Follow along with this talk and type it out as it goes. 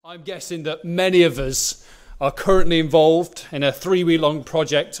I'm guessing that many of us are currently involved in a 3-week-long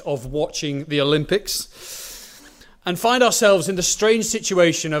project of watching the Olympics and find ourselves in the strange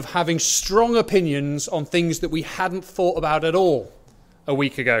situation of having strong opinions on things that we hadn't thought about at all a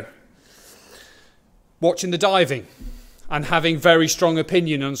week ago. Watching the diving and having very strong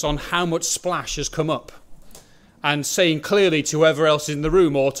opinions on how much splash has come up and saying clearly to whoever else is in the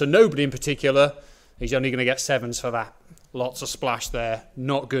room or to nobody in particular, he's only going to get 7s for that. Lots of splash there,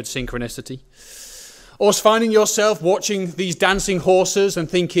 not good synchronicity. Or finding yourself watching these dancing horses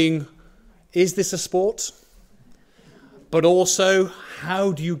and thinking, is this a sport? But also,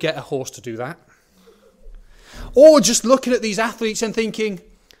 how do you get a horse to do that? Or just looking at these athletes and thinking,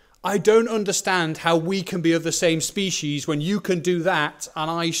 I don't understand how we can be of the same species when you can do that and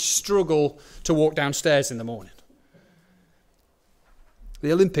I struggle to walk downstairs in the morning.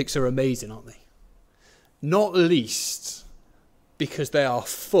 The Olympics are amazing, aren't they? Not least because they are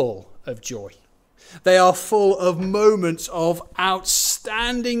full of joy. They are full of moments of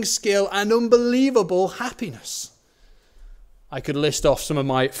outstanding skill and unbelievable happiness. I could list off some of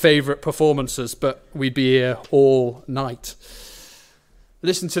my favourite performances, but we'd be here all night.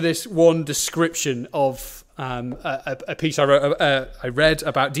 Listen to this one description of a piece I read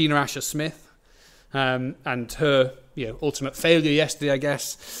about Dina Asher-Smith and her ultimate failure yesterday, I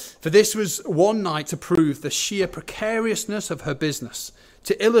guess. For this was one night to prove the sheer precariousness of her business,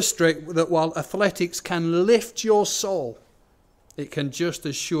 to illustrate that while athletics can lift your soul, it can just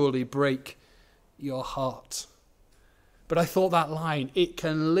as surely break your heart. But I thought that line, it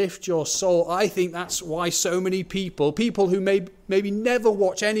can lift your soul, I think that's why so many people who maybe never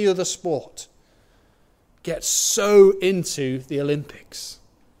watch any other sport, get so into the Olympics.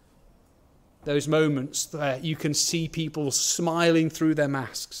 Those moments where you can see people smiling through their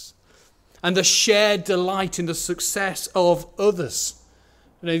masks and the shared delight in the success of others.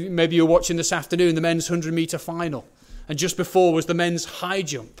 Maybe you're watching this afternoon the men's 100-metre final, and just before was the men's high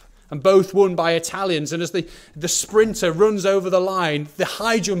jump, and both won by Italians. And as the sprinter runs over the line, the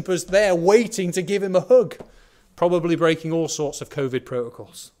high jumper's there waiting to give him a hug, probably breaking all sorts of COVID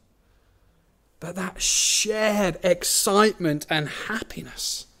protocols. But that shared excitement and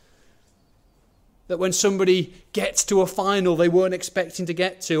happiness, that when somebody gets to a final they weren't expecting to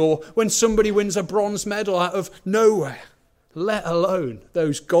get to, or when somebody wins a bronze medal out of nowhere, let alone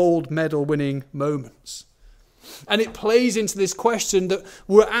those gold medal winning moments. And it plays into this question that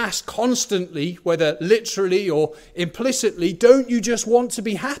we're asked constantly, whether literally or implicitly, don't you just want to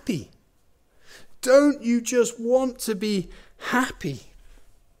be happy? Don't you just want to be happy?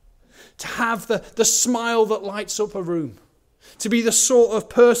 To have the smile that lights up a room. To be the sort of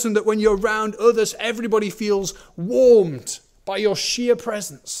person that when you're around others, everybody feels warmed by your sheer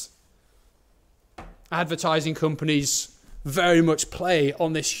presence. Advertising companies very much play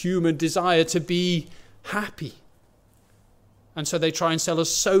on this human desire to be happy. And so they try and sell us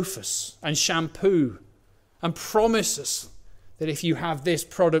sofas and shampoo and promise us that if you have this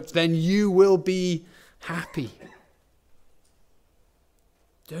product, then you will be happy.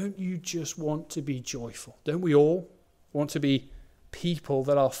 Don't you just want to be joyful? Don't we all want to be people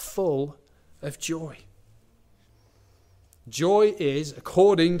that are full of joy? Joy is,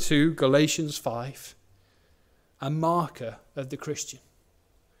 according to Galatians 5, a marker of the Christian.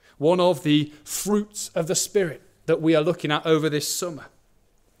 One of the fruits of the Spirit that we are looking at over this summer.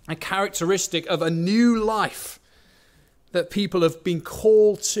 A characteristic of a new life that people have been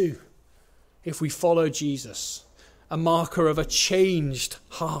called to if we follow Jesus. A marker of a changed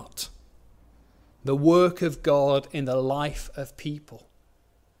heart. The work of God in the life of people.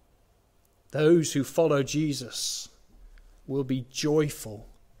 Those who follow Jesus will be joyful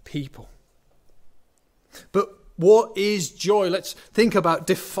people. But what is joy? Let's think about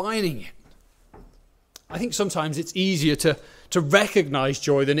defining it. I think sometimes it's easier to recognize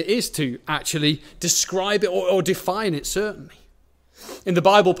joy than it is to actually describe it or define it, certainly. In the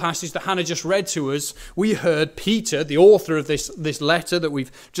Bible passage that Hannah just read to us, we heard Peter, the author of this letter that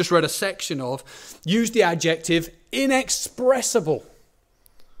we've just read a section of, use the adjective inexpressible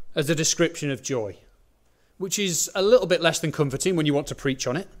as a description of joy, which is a little bit less than comforting when you want to preach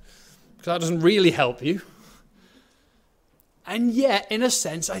on it, because that doesn't really help you. And yet, in a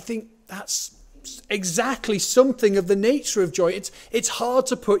sense, I think that's exactly something of the nature of joy. It's hard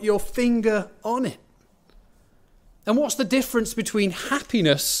to put your finger on it. And what's the difference between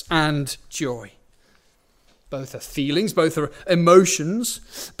happiness and joy? Both are feelings, both are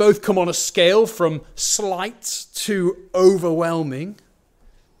emotions, both come on a scale from slight to overwhelming.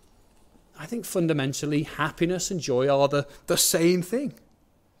 I think fundamentally happiness and joy are the same thing.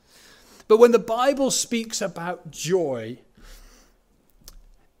 But when the Bible speaks about joy,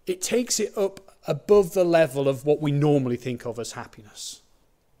 it takes it up above the level of what we normally think of as happiness.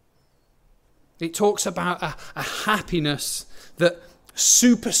 It talks about a happiness that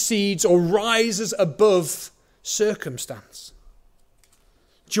supersedes or rises above circumstance.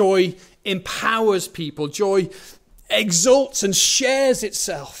 Joy empowers people. Joy exalts and shares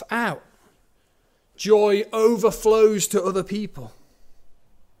itself out. Joy overflows to other people.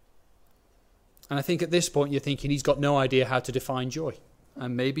 And I think at this point you're thinking he's got no idea how to define joy.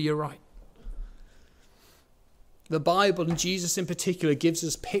 And maybe you're right. The Bible, and Jesus in particular, gives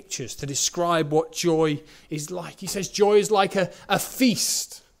us pictures to describe what joy is like. He says joy is like a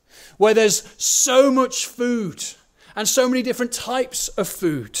feast where there's so much food and so many different types of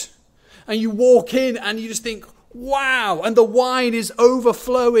food. And you walk in and you just think, wow, and the wine is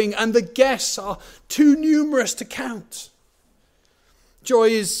overflowing and the guests are too numerous to count. Joy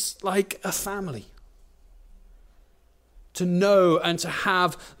is like a family. To know and to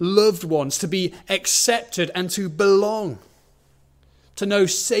have loved ones, to be accepted and to belong. To know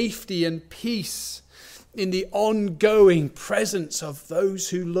safety and peace in the ongoing presence of those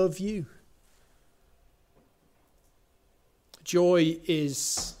who love you. Joy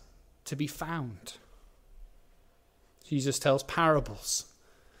is to be found. Jesus tells parables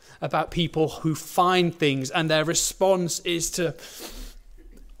about people who find things and their response is to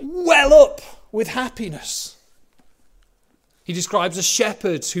well up with happiness. He describes a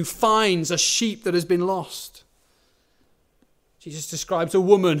shepherd who finds a sheep that has been lost. Jesus describes a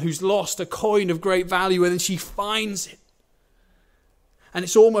woman who's lost a coin of great value and then she finds it. And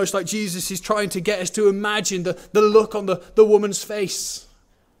it's almost like Jesus is trying to get us to imagine the look on the woman's face.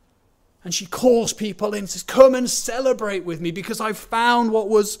 And she calls people in and says, come and celebrate with me because I've found what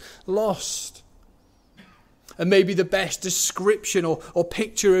was lost. And maybe the best description or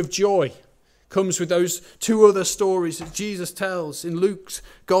picture of joy comes with those two other stories that Jesus tells in Luke's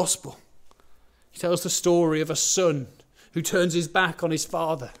gospel. He tells the story of a son who turns his back on his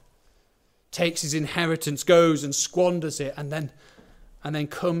father, takes his inheritance, goes and squanders it, and then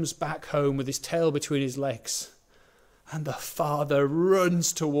comes back home with his tail between his legs. And the father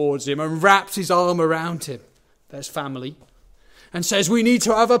runs towards him and wraps his arm around him. There's family. And says, we need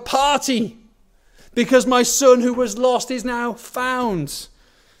to have a party because my son who was lost is now found.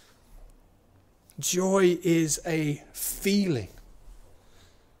 Joy is a feeling,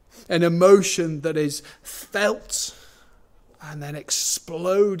 an emotion that is felt and then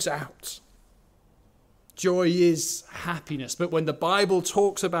explodes out. Joy is happiness, but when the Bible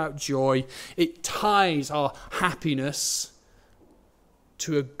talks about joy, it ties our happiness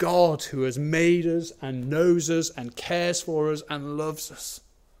to a God who has made us and knows us and cares for us and loves us.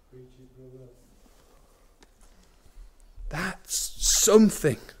 That's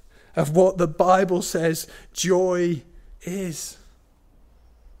something of what the Bible says joy is.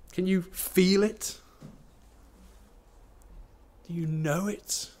 Can you feel it? Do you know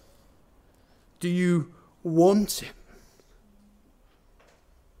it? Do you want it?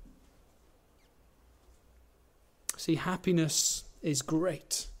 See, happiness is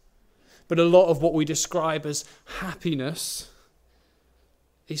great, but a lot of what we describe as happiness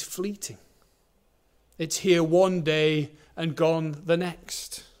is fleeting. It's here one day and gone the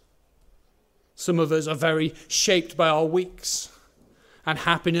next. Some of us are very shaped by our weeks. And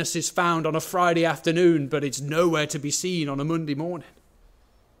happiness is found on a Friday afternoon, but it's nowhere to be seen on a Monday morning.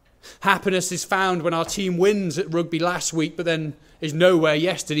 Happiness is found when our team wins at rugby last week, but then is nowhere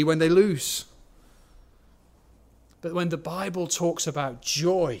yesterday when they lose. But when the Bible talks about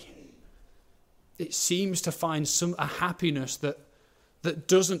joy, it seems to find a happiness that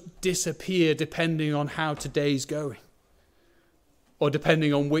doesn't disappear depending on how today's going, or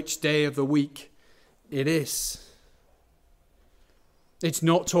depending on which day of the week it is. It's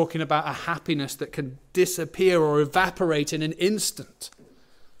not talking about a happiness that can disappear or evaporate in an instant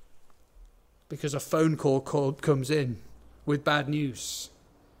because a phone call comes in with bad news,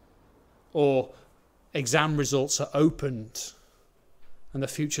 or exam results are opened and the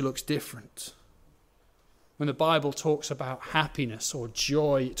future looks different. When the Bible talks about happiness or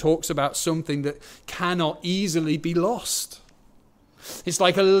joy, it talks about something that cannot easily be lost. It's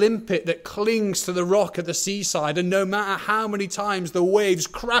like a limpet that clings to the rock at the seaside, and no matter how many times the waves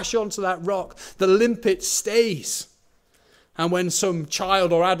crash onto that rock, the limpet stays. And when some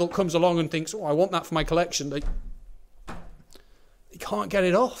child or adult comes along and thinks, oh, I want that for my collection, they can't get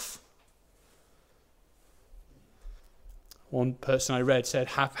it off. One person I read said,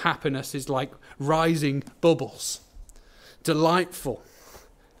 happiness is like rising bubbles, delightful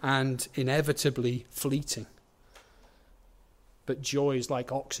and inevitably fleeting. But joy is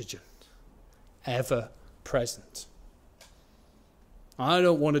like oxygen, ever present. I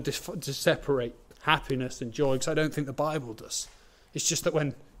don't want to separate happiness and joy because I don't think the Bible does. It's just that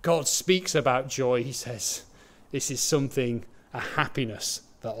when God speaks about joy, he says, this is something, a happiness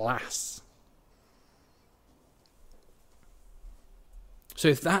that lasts. So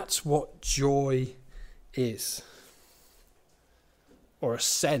if that's what joy is, or a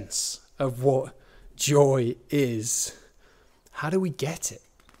sense of what joy is, how do we get it?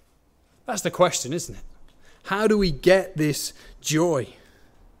 That's the question, isn't it? How do we get this joy?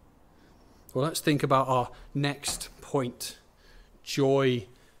 Well, let's think about our next point. Joy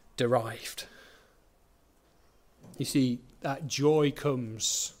derived. You see, that joy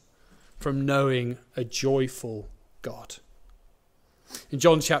comes from knowing a joyful God. In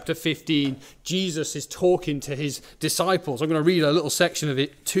John chapter 15, Jesus is talking to his disciples. I'm going to read a little section of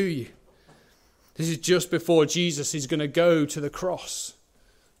it to you. This is just before Jesus is going to go to the cross,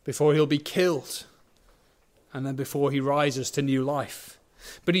 before he'll be killed, and then before he rises to new life.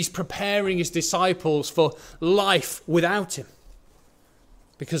 But he's preparing his disciples for life without him.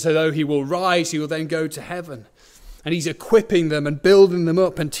 Because although he will rise, he will then go to heaven. And he's equipping them and building them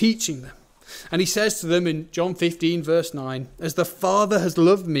up and teaching them. And he says to them in John 15, verse 9, as the Father has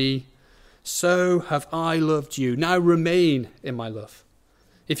loved me, so have I loved you. Now remain in my love.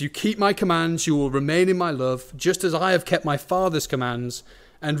 If you keep my commands, you will remain in my love, just as I have kept my Father's commands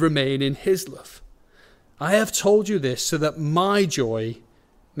and remain in his love. I have told you this so that my joy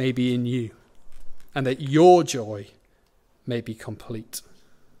may be in you, and that your joy may be complete.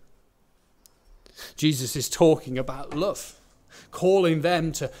 Jesus is talking about love, calling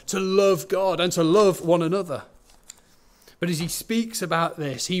them to love God and to love one another. But as he speaks about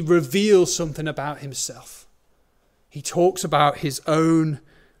this, he reveals something about himself. He talks about his own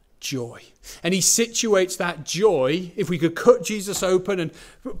joy. And he situates that joy, if we could cut Jesus open and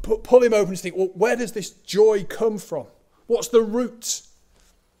pull him open and think, well, where does this joy come from? What's the root?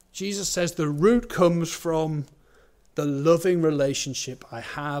 Jesus says the root comes from the loving relationship I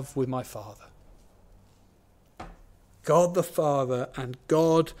have with my Father. God the Father and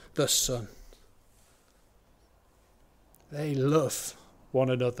God the Son. They love one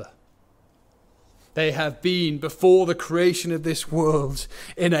another. They have been, before the creation of this world,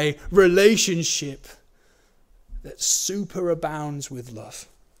 in a relationship that superabounds with love.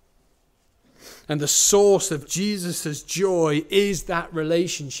 And the source of Jesus' joy is that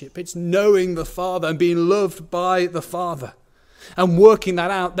relationship. It's knowing the Father and being loved by the Father. And working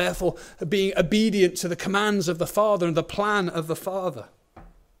that out, therefore, being obedient to the commands of the Father and the plan of the Father.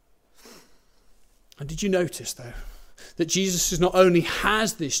 And did you notice, though, that Jesus not only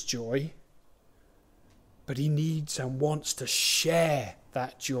has this joy, but he needs and wants to share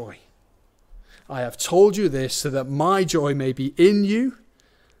that joy. I have told you this so that my joy may be in you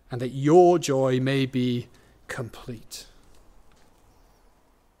and that your joy may be complete.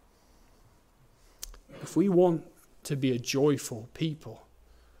 If we want to be a joyful people,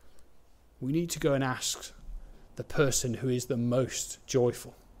 we need to go and ask the person who is the most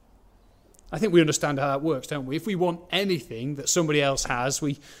joyful. I think we understand how that works, don't we? If we want anything that somebody else has,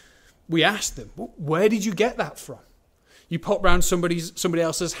 we ask them, where did you get that from? You pop round somebody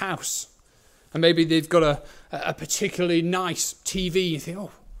else's house, and maybe they've got a particularly nice TV. You think,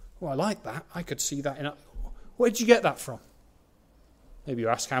 oh, I like that. I could see that. Where did you get that from? Maybe you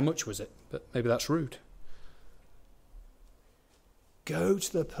ask, how much was it? But maybe that's rude. Go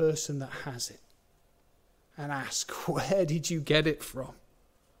to the person that has it and ask, where did you get it from?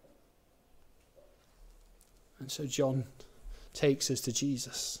 And so John takes us to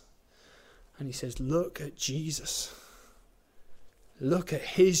Jesus. And he says, look at Jesus. Look at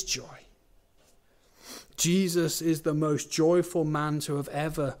his joy. Jesus is the most joyful man to have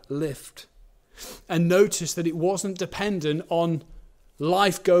ever lived. And notice that it wasn't dependent on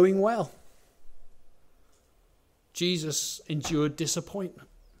life going well. Jesus endured disappointment.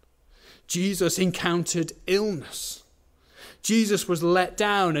 Jesus encountered illness. Jesus was let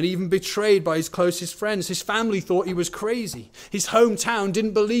down and even betrayed by his closest friends. His family thought he was crazy. His hometown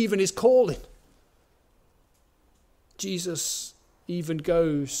didn't believe in his calling. Jesus even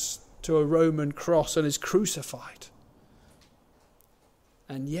goes to a Roman cross and is crucified.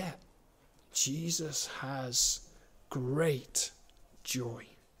 And yet, Jesus has great joy.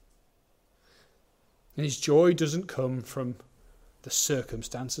 And his joy doesn't come from the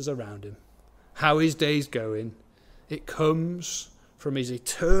circumstances around him, how his day's going. It comes from his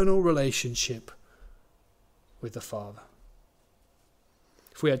eternal relationship with the Father.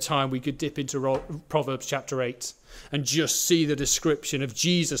 If we had time, we could dip into Proverbs chapter 8 and just see the description of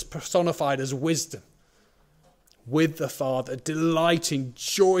Jesus personified as wisdom with the Father, delighting,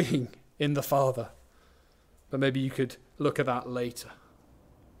 joying in the Father. But maybe you could look at that later.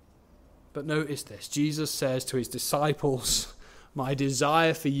 But notice this. Jesus says to his disciples, my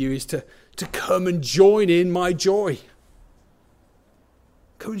desire for you is to come and join in my joy.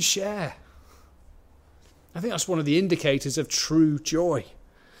 Come and share. I think that's one of the indicators of true joy,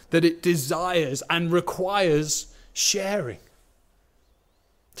 that it desires and requires sharing.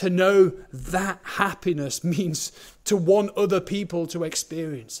 To know that happiness means to want other people to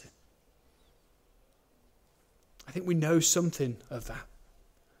experience it. I think we know something of that.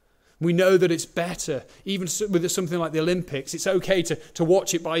 We know that it's better, even with something like the Olympics, it's okay to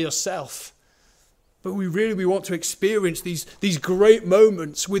watch it by yourself. But we want to experience these great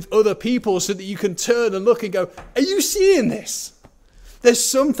moments with other people so that you can turn and look and go, are you seeing this? There's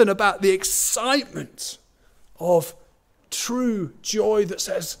something about the excitement of true joy that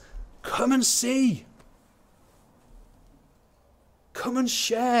says, come and see. Come and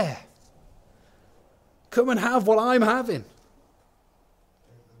share. Come and have what I'm having.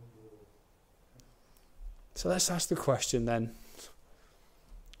 So let's ask the question then,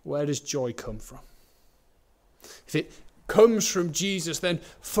 where does joy come from? If it comes from Jesus, then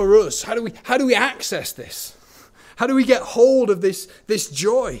for us, how do we access this? How do we get hold of this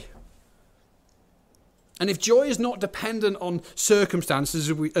joy? And if joy is not dependent on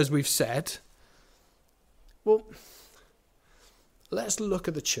circumstances, as we've said, well, let's look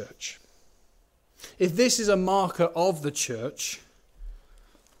at the church. If this is a marker of the church,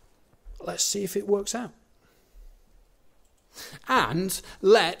 let's see if it works out. And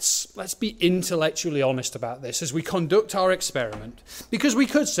let's be intellectually honest about this as we conduct our experiment. Because we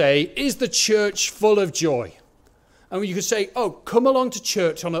could say, is the church full of joy? And you could say, oh, come along to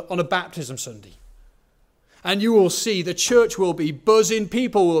church on a baptism Sunday. And you will see the church will be buzzing,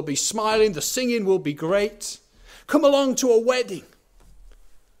 people will be smiling, the singing will be great. Come along to a wedding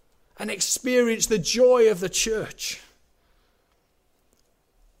and experience the joy of the church.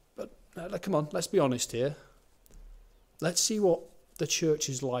 But come on, let's be honest here. Let's see what the church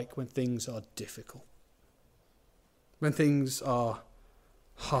is like when things are difficult, when things are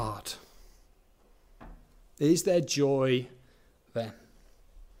hard. Is there joy then?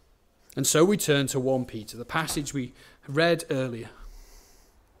 And so we turn to 1 Peter, the passage we read earlier.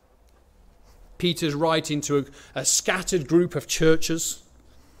 Peter's writing to a scattered group of churches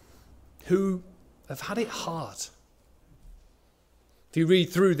who have had it hard. If you read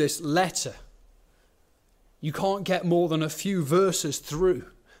through this letter, you can't get more than a few verses through,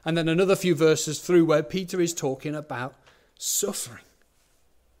 and then another few verses through where Peter is talking about suffering.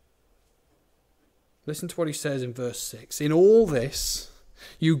 Listen to what he says in verse 6. In all this,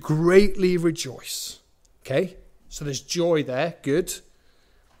 you greatly rejoice. Okay? So there's joy there. Good.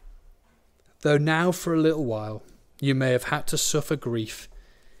 Though now for a little while, you may have had to suffer grief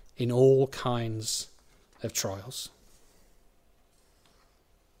in all kinds of trials.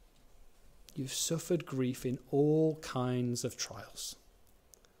 You've suffered grief in all kinds of trials.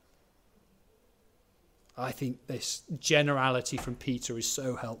 I think this generality from Peter is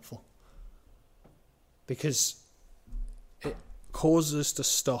so helpful because it causes us to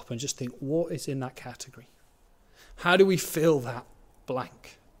stop and just think, what is in that category? How do we fill that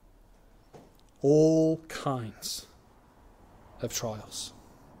blank? All kinds of trials.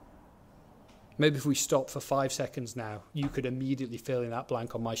 Maybe if we stop for 5 seconds now, you could immediately fill in that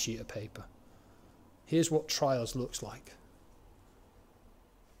blank on my sheet of paper. Here's what trials looks like.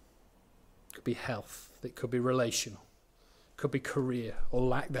 It could be health. It could be relational. It could be career or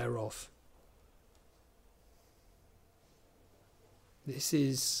lack thereof. This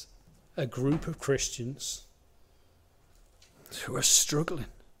is a group of Christians who are struggling,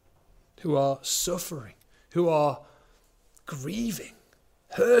 who are suffering, who are grieving,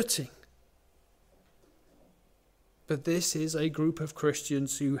 hurting. But this is a group of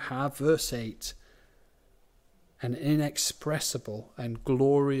Christians who have, verse 8, an inexpressible and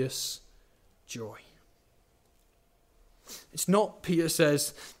glorious joy. It's not, Peter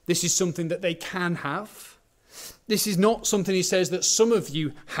says, this is something that they can have. This is not something he says that some of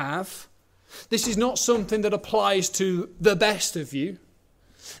you have. This is not something that applies to the best of you.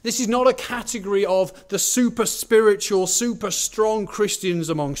 This is not a category of the super spiritual, super strong Christians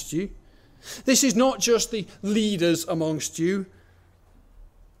amongst you. This is not just the leaders amongst you.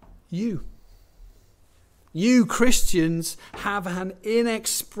 You Christians have an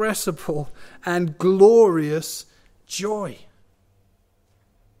inexpressible and glorious joy.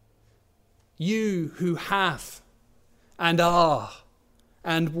 You who have and are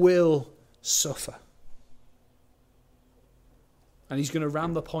and will suffer. And he's going to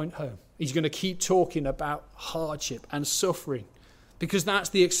ram the point home. He's going to keep talking about hardship and suffering because that's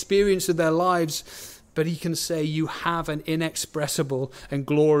the experience of their lives. But he can say you have an inexpressible and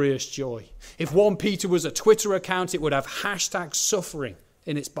glorious joy. If 1 Peter was a Twitter account, it would have #suffering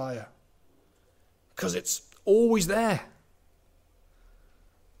in its bio. Because it's always there.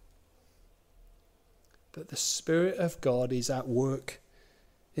 But the Spirit of God is at work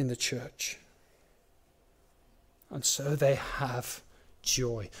in the church. And so they have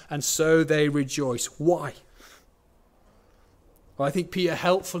joy. And so they rejoice. Why? Well, I think Peter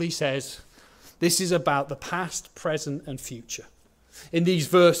helpfully says this is about the past, present, and future. In these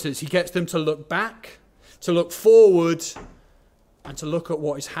verses, he gets them to look back, to look forward, and to look at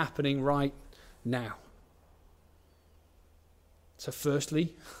what is happening right now. So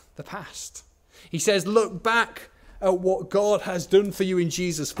firstly, the past. He says, look back at what God has done for you in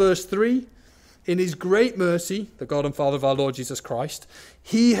Jesus. Verse 3, in his great mercy, the God and Father of our Lord Jesus Christ,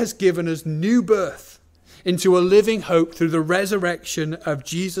 he has given us new birth into a living hope through the resurrection of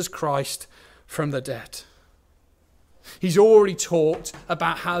Jesus Christ from the dead. He's already talked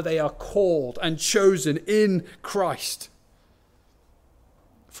about how they are called and chosen in Christ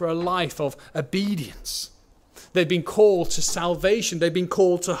for a life of obedience. They've been called to salvation. They've been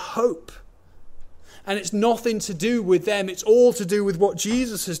called to hope. And it's nothing to do with them. It's all to do with what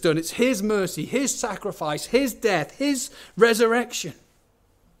Jesus has done. It's his mercy, his sacrifice, his death, his resurrection.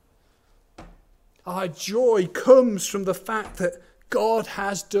 Our joy comes from the fact that God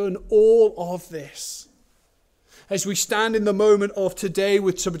has done all of this. As we stand in the moment of today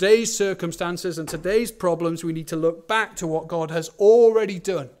with today's circumstances and today's problems, we need to look back to what God has already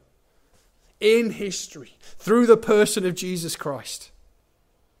done in history through the person of Jesus Christ.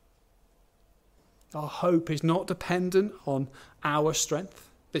 Our hope is not dependent on our strength,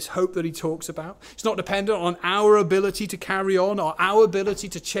 this hope that he talks about. It's not dependent on our ability to carry on or our ability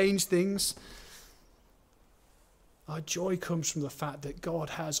to change things. Our joy comes from the fact that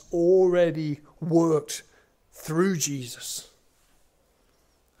God has already worked through Jesus,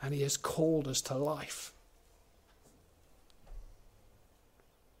 and he has called us to life.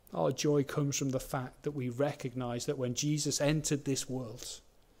 Our joy comes from the fact that we recognize that when Jesus entered this world,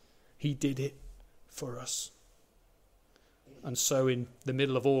 he did it for us. And so in the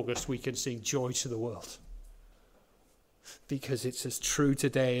middle of August, we can sing Joy to the World. Because it's as true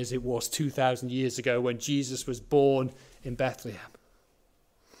today as it was 2,000 years ago when Jesus was born in Bethlehem.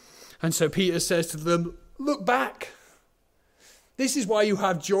 And so Peter says to them, look back. This is why you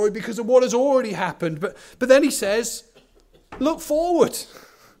have joy, because of what has already happened. But then he says, look forward.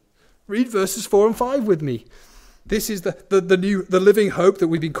 Read verses 4 and 5 with me. This is the living hope that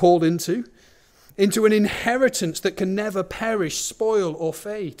we've been called into an inheritance that can never perish, spoil, or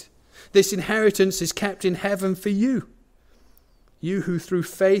fade. This inheritance is kept in heaven for you. You who through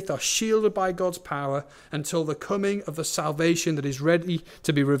faith are shielded by God's power until the coming of the salvation that is ready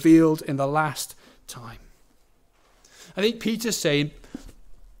to be revealed in the last time. I think Peter's saying,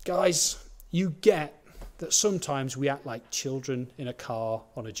 guys, you get that sometimes we act like children in a car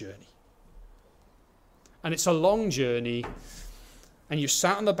on a journey. And it's a long journey, and you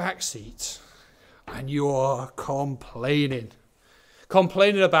sat on the back seat, and you're complaining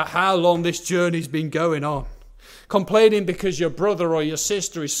about how long this journey's been going on. Complaining because your brother or your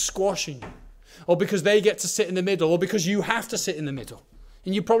sister is squashing you, or because they get to sit in the middle, or because you have to sit in the middle.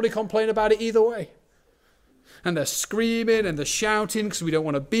 And you probably complain about it either way. And they're screaming and they're shouting because we don't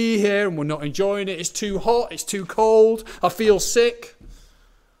want to be here and we're not enjoying it. It's too hot, it's too cold, I feel sick.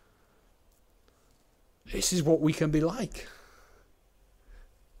 This is what we can be like.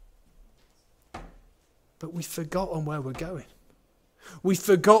 But we've forgotten where we're going. We've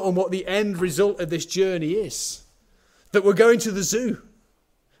forgotten what the end result of this journey is. That we're going to the zoo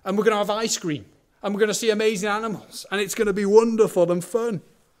and we're going to have ice cream and we're going to see amazing animals and it's going to be wonderful and fun.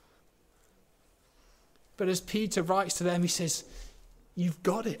 But as Peter writes to them, he says, you've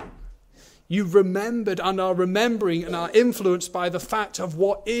got it. You've remembered and are remembering and are influenced by the fact of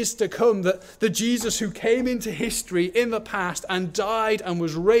what is to come, that the Jesus who came into history in the past and died and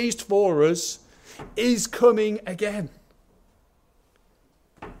was raised for us is coming again.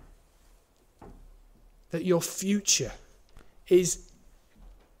 That your future is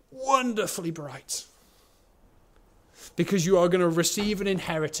wonderfully bright. Because you are going to receive an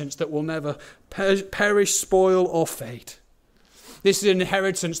inheritance that will never perish, spoil, or fade. This is an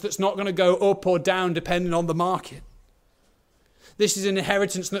inheritance that's not going to go up or down depending on the market. This is an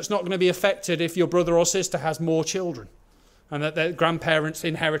inheritance that's not going to be affected if your brother or sister has more children, and that their grandparents'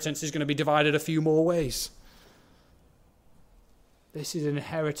 inheritance is going to be divided a few more ways. This is an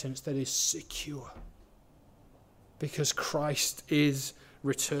inheritance that is secure. Because Christ is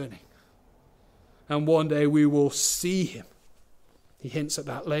returning. And one day we will see him. He hints at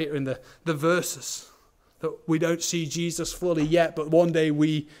that later in the verses. that we don't see Jesus fully yet, but one day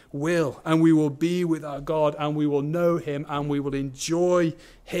we will, and we will be with our God, and we will know him, and we will enjoy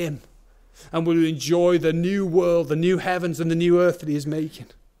him, and we will enjoy the new world, the new heavens and the new earth that he is making.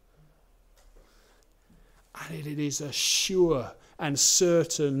 And it is a sure and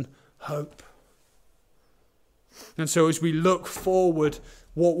certain hope. And so as we look forward,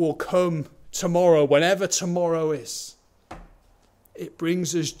 what will come tomorrow, whenever tomorrow is, it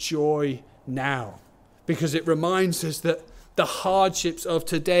brings us joy now, because it reminds us that the hardships of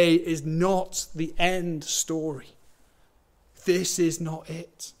today is not the end story. This is not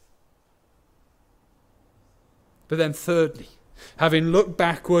it. But then thirdly, having looked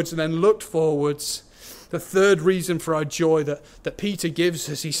backwards and then looked forwards, the third reason for our joy that Peter gives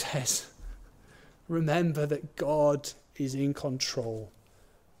us, he says, remember that God is in control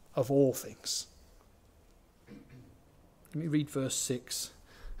of all things. Let me read verse 6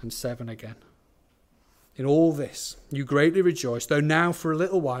 and 7 again. In all this you greatly rejoice, though now for a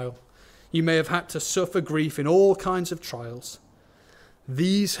little while you may have had to suffer grief in all kinds of trials.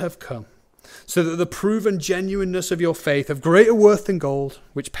 These have come, so that the proven genuineness of your faith, of greater worth than gold,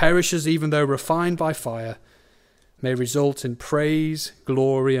 which perishes even though refined by fire, may result in praise,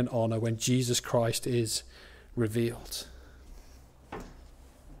 glory, and honor when Jesus Christ is revealed.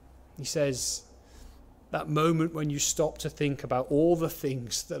 He says, that moment when you stop to think about all the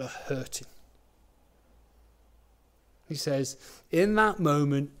things that are hurting. He says, in that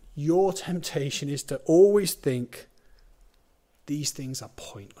moment, your temptation is to always think, these things are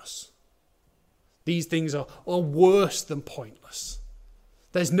pointless. These things are worse than pointless.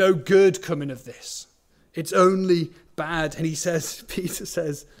 There's no good coming of this. It's only bad. And he says, Peter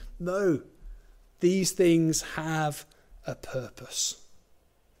says, no, these things have a purpose.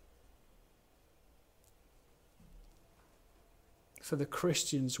 For the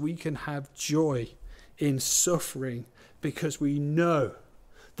Christians, we can have joy in suffering because we know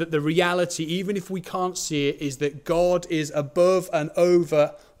that the reality, even if we can't see it, is that God is above and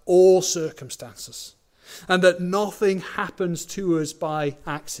over all circumstances, and that nothing happens to us by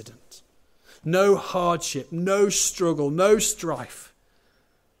accident. No hardship, no struggle, no strife.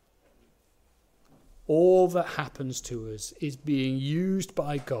 All that happens to us is being used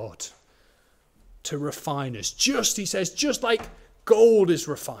by God to refine us. He says, just like gold is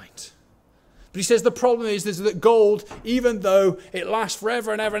refined. But he says the problem is that gold, even though it lasts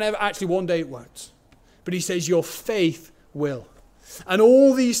forever and ever and ever, actually one day it won't. But he says your faith will. And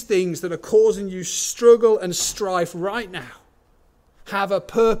all these things that are causing you struggle and strife right now have a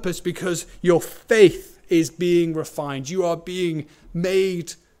purpose because your faith is being refined. You are being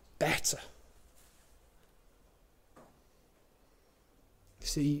made better.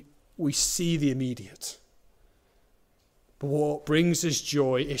 See, we see the immediate. But what brings us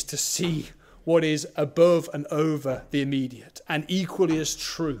joy is to see what is above and over the immediate, and equally as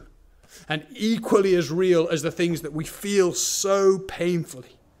true, and equally as real as the things that we feel so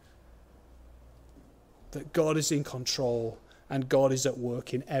painfully. That God is in control and God is at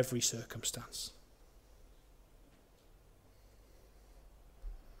work in every circumstance.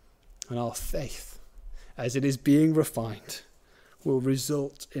 And our faith, as it is being refined, will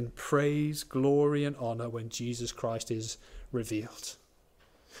result in praise, glory, and honor when Jesus Christ is revealed.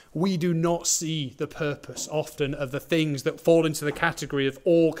 We do not see the purpose often of the things that fall into the category of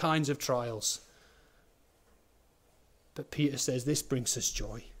all kinds of trials. But Peter says this brings us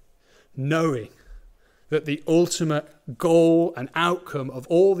joy, knowing that the ultimate goal and outcome of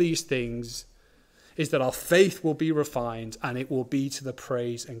all these things is that our faith will be refined and it will be to the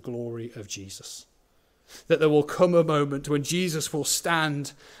praise and glory of Jesus. That there will come a moment when Jesus will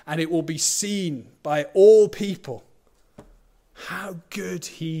stand and it will be seen by all people how good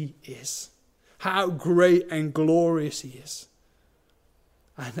he is, how great and glorious he is.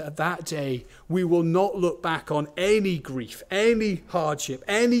 And at that day, we will not look back on any grief, any hardship,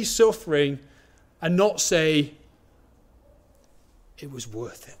 any suffering, and not say, it was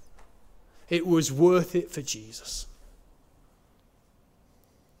worth it. It was worth it for Jesus.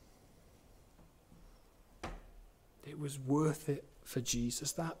 It was worth it for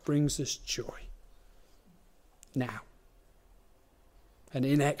Jesus. That brings us joy. Now, an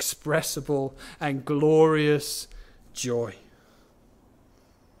inexpressible and glorious joy.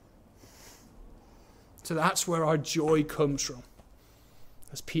 So that's where our joy comes from,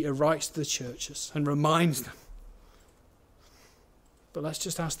 as Peter writes to the churches and reminds them. But let's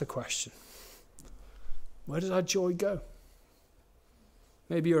just ask the question, where does our joy go?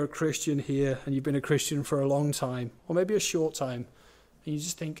 Maybe you're a Christian here and you've been a Christian for a long time, or maybe a short time, and you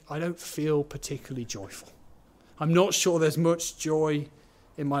just think, I don't feel particularly joyful. I'm not sure there's much joy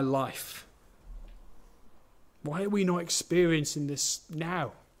in my life. Why are we not experiencing this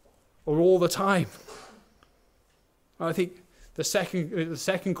now or all the time? I think the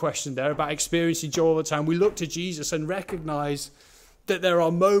second question there about experiencing joy all the time, we look to Jesus and recognize that there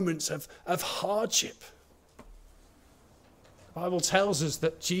are moments of hardship. The Bible tells us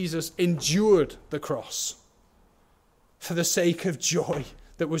that Jesus endured the cross for the sake of joy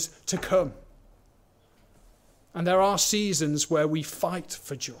that was to come. And there are seasons where we fight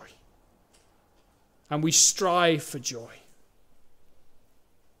for joy and we strive for joy.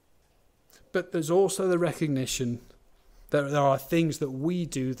 But there's also the recognition that there are things that we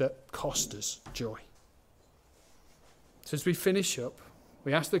do that cost us joy. So as we finish up,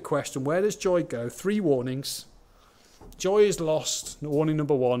 we ask the question, where does joy go? 3 warnings. Joy is lost, warning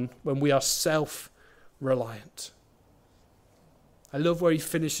number 1, when we are self-reliant. I love where he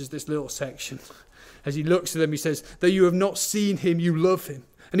finishes this little section. As he looks at them, he says, though you have not seen him, you love him.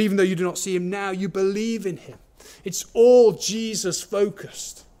 And even though you do not see him now, you believe in him. It's all Jesus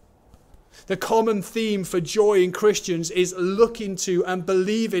focused. The common theme for joy in Christians is looking to and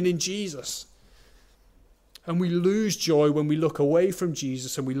believing in Jesus. And we lose joy when we look away from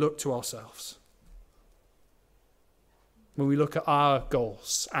Jesus and we look to ourselves. When we look at our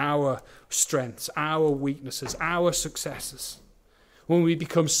goals, our strengths, our weaknesses, our successes. When we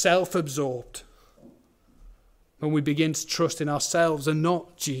become self-absorbed. When we begin to trust in ourselves and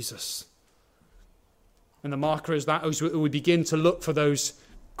not Jesus. And the marker is that as we begin to look for those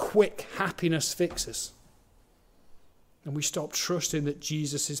quick happiness fixes. And we stop trusting that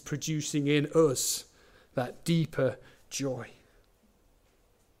Jesus is producing in us that deeper joy.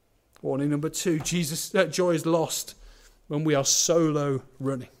 Warning number 2, joy is lost when we are solo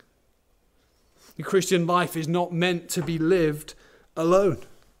running. The Christian life is not meant to be lived alone.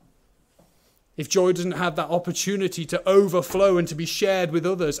 If joy doesn't have that opportunity to overflow and to be shared with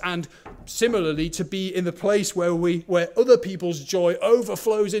others, and similarly to be in the place where other people's joy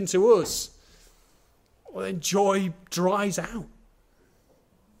overflows into us, well, then joy dries out.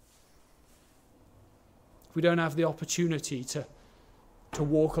 If we don't have the opportunity to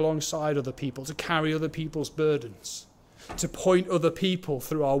walk alongside other people, to carry other people's burdens, to point other people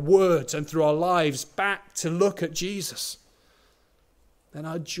through our words and through our lives back to look at Jesus, then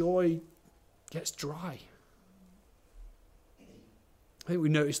our joy gets dry. I think we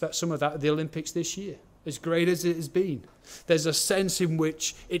noticed that some of that at the Olympics this year. As great as it has been, there's a sense in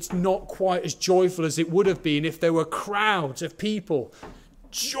which it's not quite as joyful as it would have been if there were crowds of people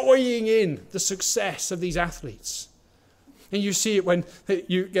joying in the success of these athletes. And you see it when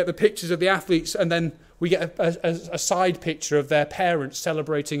you get the pictures of the athletes and then we get a side picture of their parents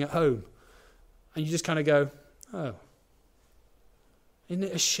celebrating at home. And you just kind of go, oh, isn't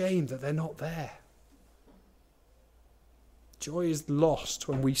it a shame that they're not there? Joy is lost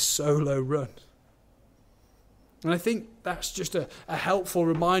when we solo run. And I think that's just a helpful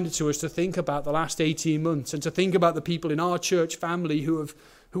reminder to us to think about the last 18 months and to think about the people in our church family who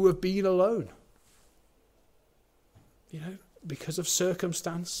have been alone. Because of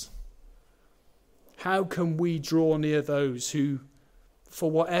circumstance. How can we draw near those who,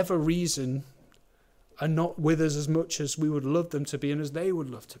 for whatever reason, are not with us as much as we would love them to be and as they would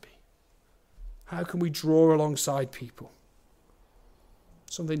love to be? How can we draw alongside people?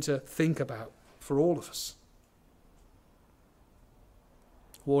 Something to think about for all of us.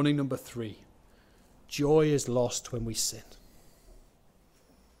 Warning number 3. Joy is lost when we sin.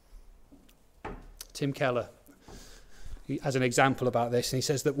 Tim Keller has an example about this, and he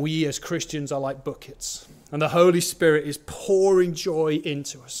says that we as Christians are like buckets, and the Holy Spirit is pouring joy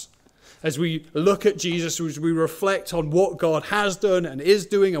into us. As we look at Jesus, as we reflect on what God has done and is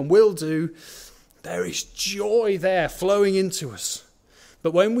doing and will do, there is joy there flowing into us.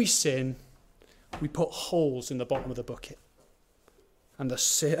 But when we sin, we put holes in the bottom of the bucket. And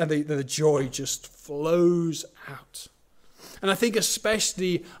the joy just flows out. And I think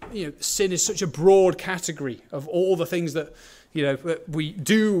especially, sin is such a broad category of all the things that, that we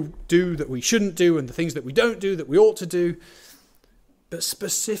do that we shouldn't do, and the things that we don't do that we ought to do. But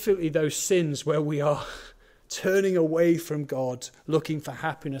specifically those sins where we are turning away from God, looking for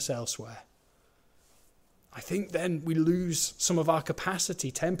happiness elsewhere. I think then we lose some of our capacity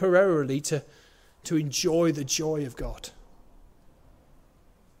temporarily to enjoy the joy of God.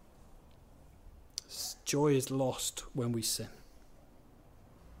 Joy is lost when we sin.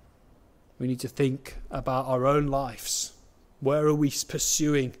 We need to think about our own lives. Where are we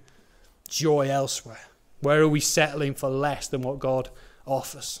pursuing joy elsewhere? Where are we settling for less than what God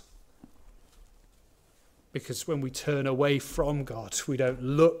offers? Because when we turn away from God, we don't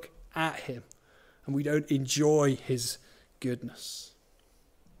look at him and we don't enjoy his goodness.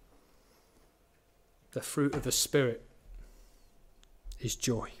 The fruit of the Spirit is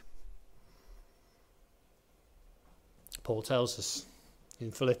joy. Paul tells us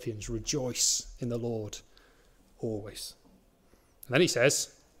in Philippians, rejoice in the Lord always. And then he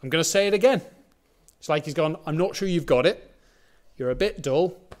says, I'm going to say it again. It's like he's gone, I'm not sure you've got it. You're a bit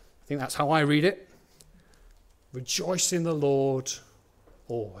dull. I think that's how I read it. Rejoice in the Lord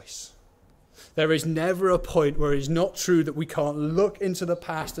always. There is never a point where it is not true that we can't look into the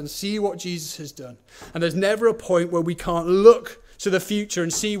past and see what Jesus has done. And there's never a point where we can't look to the future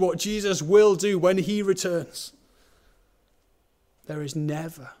and see what Jesus will do when he returns. There is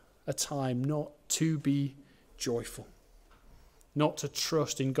never a time not to be joyful, not to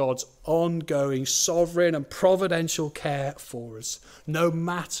trust in God's ongoing sovereign and providential care for us, no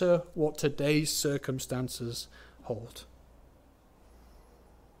matter what today's circumstances hold.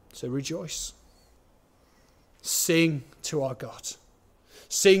 So rejoice. Sing to our God.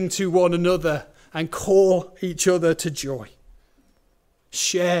 Sing to one another and call each other to joy.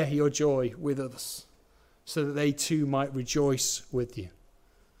 Share your joy with others so that they too might rejoice with you.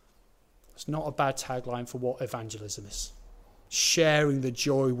 It's not a bad tagline for what evangelism is. Sharing the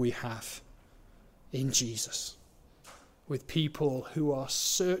joy we have in Jesus with people who are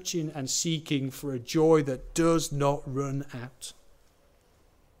searching and seeking for a joy that does not run out.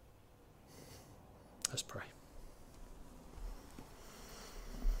 Let's pray.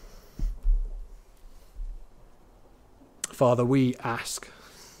 Father, we ask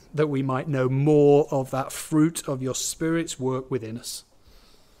that we might know more of that fruit of your Spirit's work within us.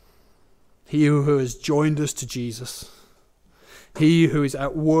 He who has joined us to Jesus, he who is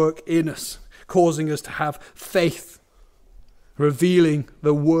at work in us, causing us to have faith, revealing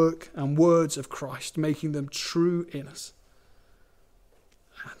the work and words of Christ, making them true in us,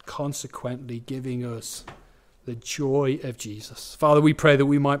 and consequently giving us the joy of Jesus. Father, we pray that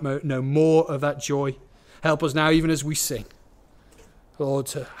we might know more of that joy. Help us now, even as we sing, Lord,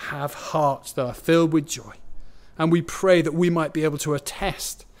 to have hearts that are filled with joy. And we pray that we might be able to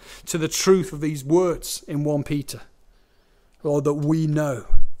attest to the truth of these words in 1 Peter. Lord, that we know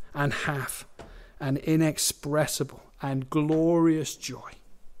and have an inexpressible and glorious joy.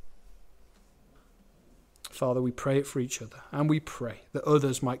 Father, we pray it for each other, and we pray that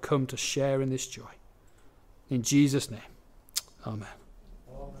others might come to share in this joy. In Jesus' name, amen.